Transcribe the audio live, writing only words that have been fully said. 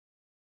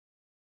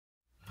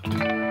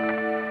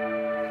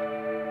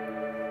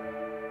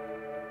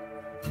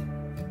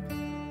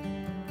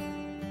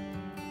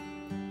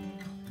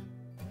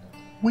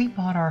We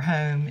bought our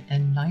home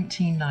in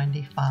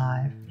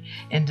 1995.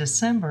 In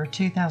December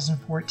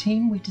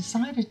 2014, we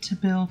decided to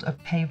build a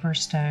paver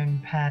stone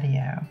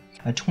patio,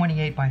 a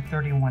 28 by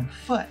 31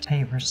 foot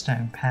paver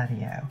stone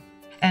patio.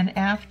 And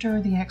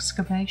after the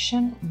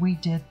excavation, we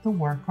did the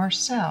work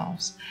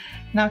ourselves.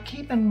 Now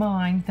keep in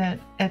mind that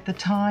at the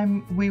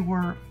time we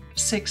were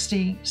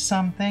 60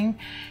 something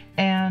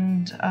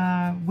and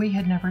we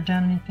had never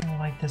done anything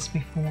like this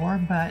before,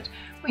 but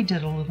we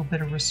did a little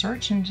bit of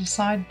research and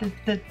decided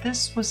that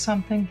this was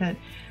something that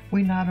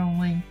we not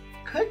only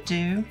could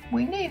do,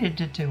 we needed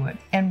to do it,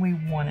 and we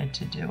wanted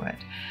to do it.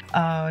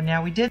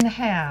 Now we didn't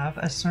have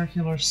a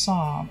circular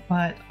saw,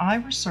 but I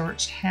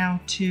researched how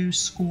to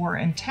score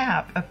and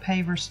tap a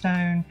paver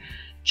stone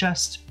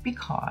just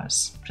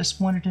because.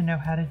 Just wanted to know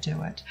how to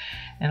do it.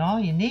 And all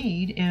you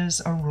need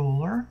is a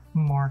ruler,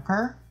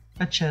 marker,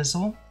 a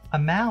chisel, a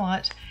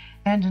mallet,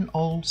 and an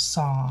old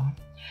saw.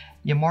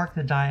 You mark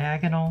the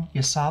diagonal,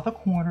 you saw the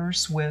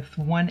corners with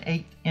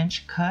 1/8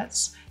 inch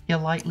cuts, you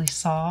lightly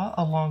saw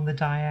along the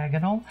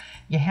diagonal,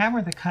 you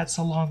hammer the cuts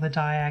along the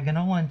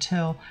diagonal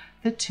until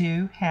the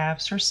two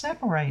halves are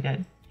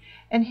separated.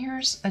 And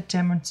here's a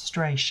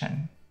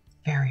demonstration.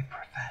 Very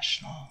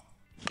professional.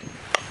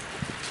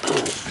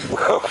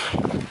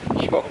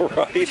 You all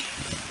right?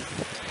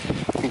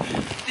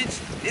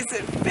 Is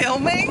it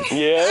filming?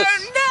 Yes.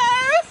 Oh no!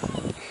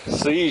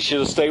 See, you should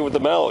have stayed with the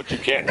mallet. You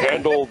can't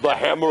handle the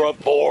hammer up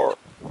Thor.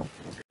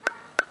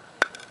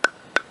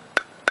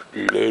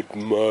 Let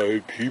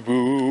my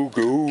people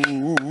go.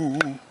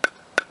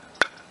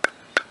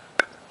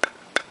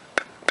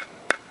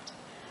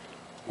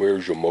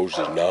 Where's your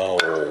Moses now?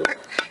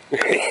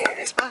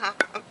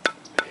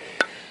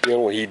 You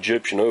know, the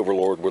Egyptian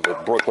overlord with a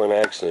Brooklyn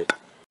accent.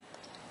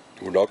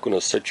 We're not going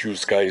to set you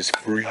guys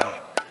free.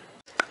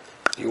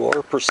 You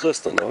are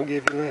persistent, I'll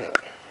give you that.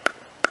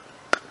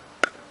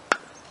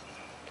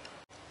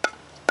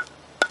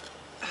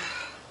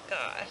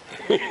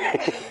 God.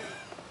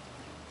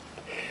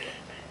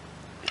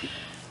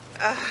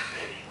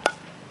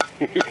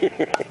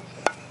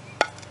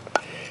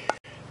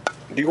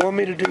 Do you want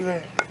me to do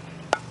that?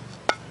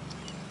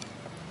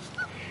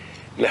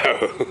 No.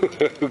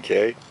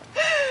 Okay.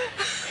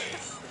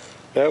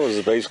 That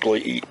was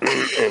basically eat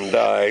and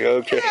die.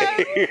 Okay.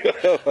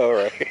 All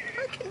right.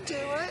 I can do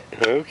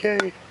it.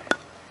 Okay.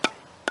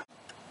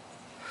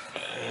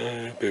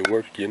 I've been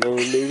working on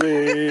the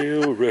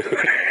railroad.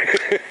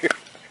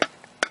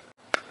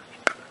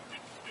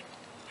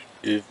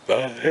 If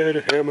I had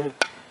a hammer,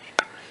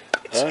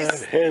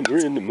 I'd hammer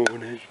in the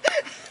morning.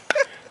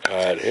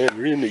 I'd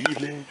hammer in the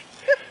evening.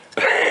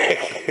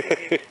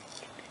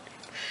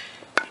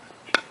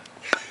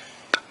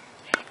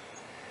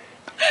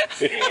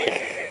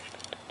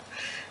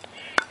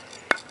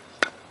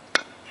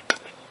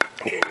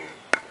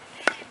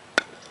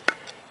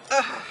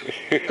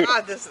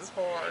 God, this is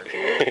hard.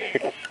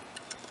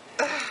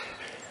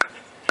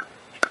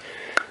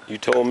 You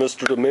told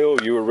Mr.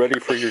 DeMille you were ready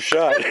for your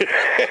shot.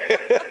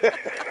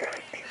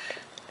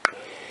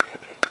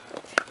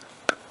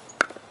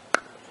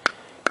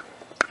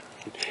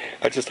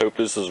 I just hope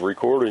this is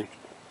recording.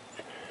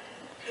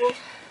 Well,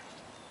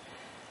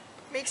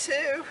 me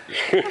too.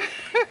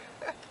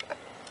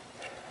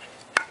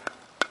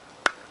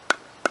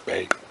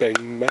 Bang,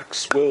 bang,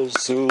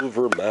 Maxwell's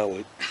silver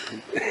mallet.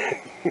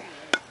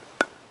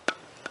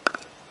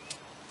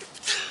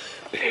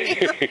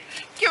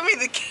 Give me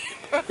the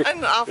camera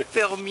and I'll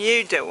film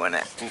you doing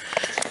it.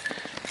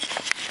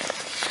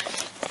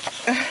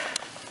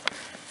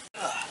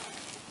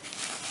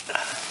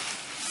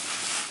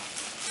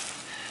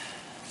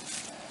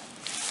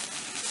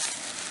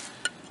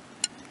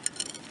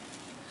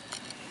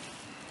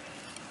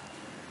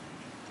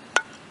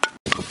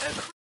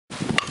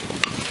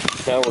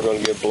 Now we're going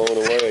to get blown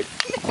away.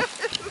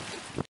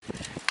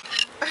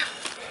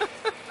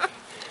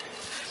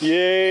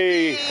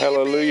 Yay!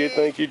 Hallelujah!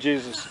 Thank you,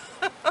 Jesus.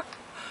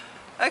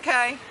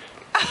 Okay.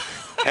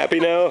 Happy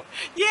now?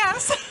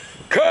 Yes.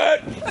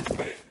 Cut!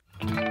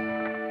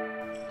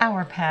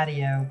 Our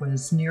patio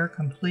was near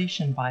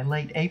completion by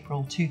late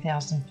April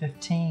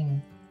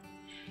 2015.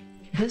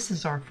 This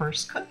is our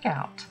first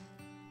cookout.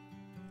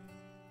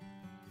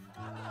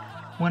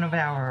 One of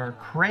our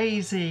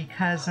crazy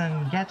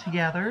cousin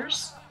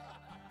get-togethers.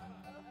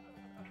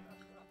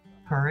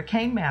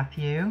 Hurricane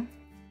Matthew.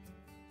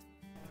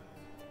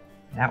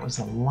 That was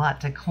a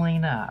lot to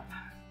clean up.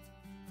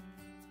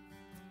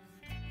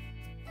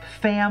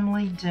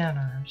 Family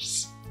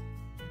dinners.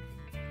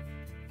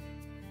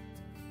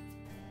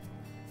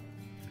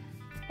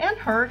 And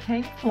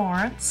Hurricane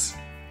Florence.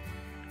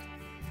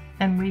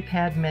 And we've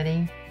had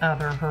many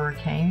other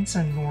hurricanes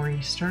and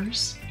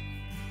nor'easters.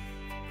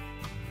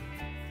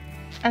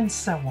 And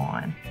so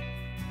on.